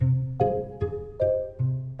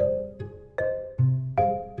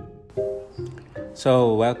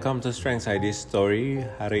So, welcome to Strengths ID Story.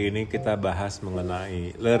 Hari ini kita bahas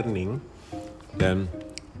mengenai learning dan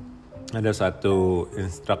ada satu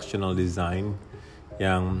instructional design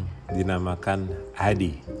yang dinamakan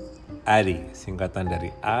ADDIE. ADDIE, singkatan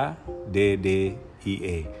dari ADDIE.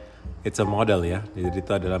 It's a model ya, jadi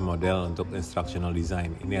itu adalah model untuk instructional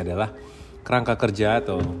design. Ini adalah kerangka kerja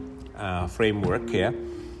atau framework ya,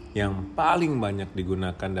 yang paling banyak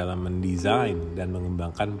digunakan dalam mendesain dan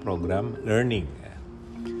mengembangkan program learning.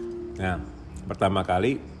 Nah, pertama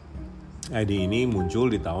kali ADDIE ini muncul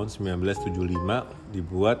di tahun 1975,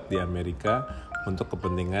 dibuat di Amerika untuk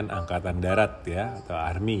kepentingan angkatan darat ya, atau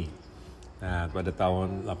Army. Nah, pada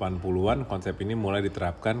tahun 80-an konsep ini mulai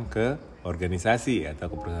diterapkan ke organisasi atau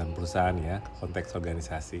ke perusahaan-perusahaan ya, konteks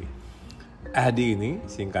organisasi. ADDIE ini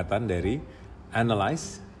singkatan dari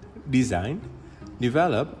Analyze, Design,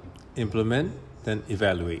 Develop, Implement, dan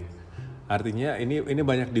Evaluate. Artinya ini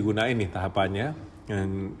banyak digunain nih tahapannya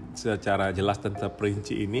yang secara jelas dan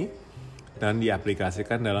terperinci ini dan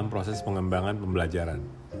diaplikasikan dalam proses pengembangan pembelajaran.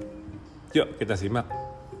 Yuk kita simak.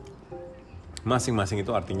 Masing-masing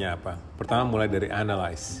itu artinya apa? Pertama mulai dari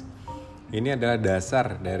analyze. Ini adalah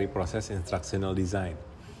dasar dari proses instructional design.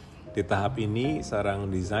 Di tahap ini seorang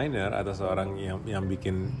desainer atau seorang yang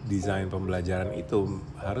bikin desain pembelajaran itu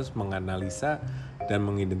harus menganalisa dan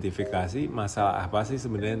mengidentifikasi masalah apa sih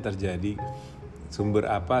sebenarnya yang terjadi, sumber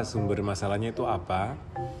masalahnya itu apa,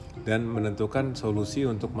 dan menentukan solusi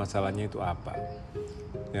untuk masalahnya itu apa.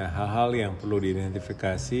 Ya, hal-hal yang perlu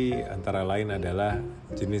diidentifikasi antara lain adalah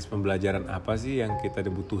jenis pembelajaran apa sih yang kita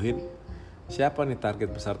dibutuhin, siapa nih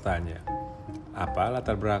target pesertanya, apa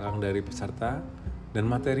latar belakang dari peserta, dan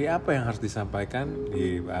materi apa yang harus disampaikan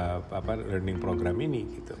di learning program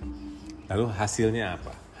ini gitu. Lalu hasilnya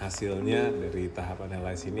apa? Hasilnya dari tahap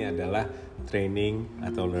analysis ini adalah training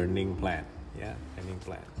atau learning plan ya, training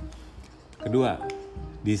plan. Kedua,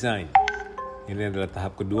 design. Ini adalah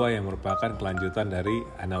tahap kedua yang merupakan kelanjutan dari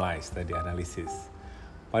analyze tadi, analisis.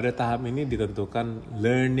 Pada tahap ini ditentukan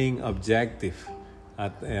learning objective,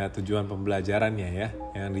 ya, tujuan pembelajarannya ya,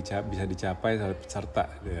 yang bisa dicapai oleh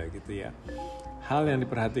peserta ya, gitu ya. Hal yang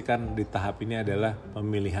diperhatikan di tahap ini adalah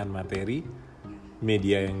pemilihan materi,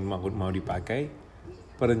 media yang mau dipakai,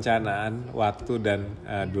 perencanaan waktu dan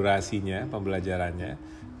durasinya pembelajarannya,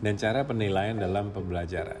 dan cara penilaian dalam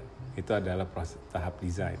pembelajaran. Itu adalah proses tahap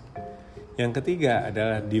desain. Yang ketiga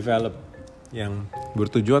adalah develop, yang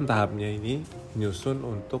bertujuan tahapnya ini menyusun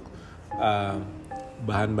untuk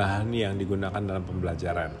bahan-bahan yang digunakan dalam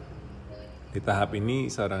pembelajaran. Di tahap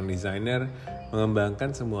ini seorang desainer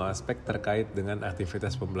mengembangkan semua aspek terkait dengan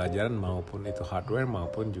aktivitas pembelajaran maupun itu hardware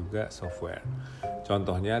maupun juga software.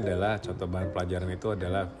 Contohnya adalah contoh bahan pelajaran itu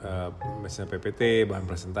adalah misalnya PPT, bahan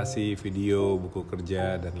presentasi, video, buku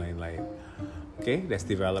kerja, dan lain-lain. Oke, that's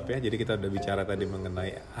develop ya. Jadi kita udah bicara tadi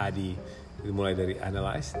mengenai ADDIE, mulai dari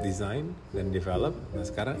analyze, design, dan develop. Nah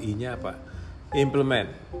sekarang I-nya apa? Implement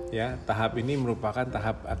ya. Tahap ini merupakan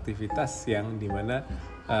tahap aktivitas yang dimana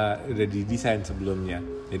udah didesain sebelumnya.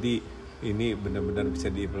 Jadi ini benar-benar bisa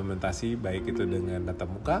diimplementasi baik itu dengan tatap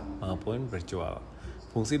muka maupun virtual.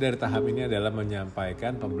 Fungsi dari tahap ini adalah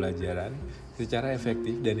menyampaikan pembelajaran secara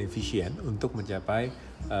efektif dan efisien untuk mencapai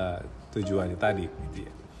tujuannya tadi. Gitu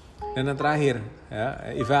ya. Dan yang terakhir, ya,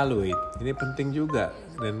 evaluate. Ini penting juga,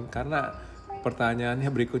 dan karena pertanyaannya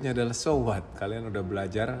berikutnya adalah so what? Kalian udah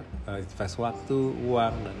belajar, invest waktu,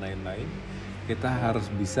 uang, dan lain-lain. Kita harus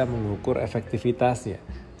bisa mengukur efektivitas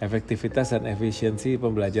dan efisiensi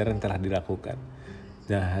pembelajaran yang telah dilakukan.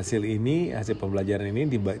 Nah, hasil pembelajaran ini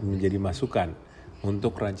menjadi masukan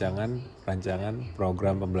untuk rancangan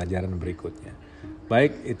program pembelajaran berikutnya.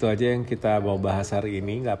 Baik, itu aja yang kita mau bahas hari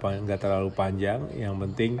ini, nggak terlalu panjang. Yang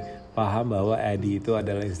penting paham bahwa ADDIE itu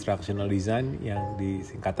adalah instructional design yang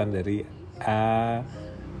disingkatan dari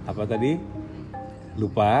apa tadi?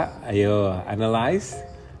 Lupa. Ayo, analyze,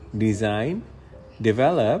 design,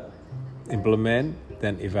 develop, implement,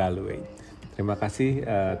 dan evaluate. Terima kasih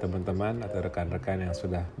teman-teman atau rekan-rekan yang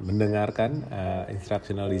sudah mendengarkan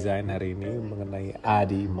instructional design hari ini mengenai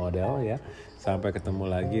ADDIE model ya. Sampai ketemu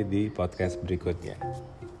lagi di podcast berikutnya.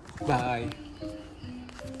 Bye.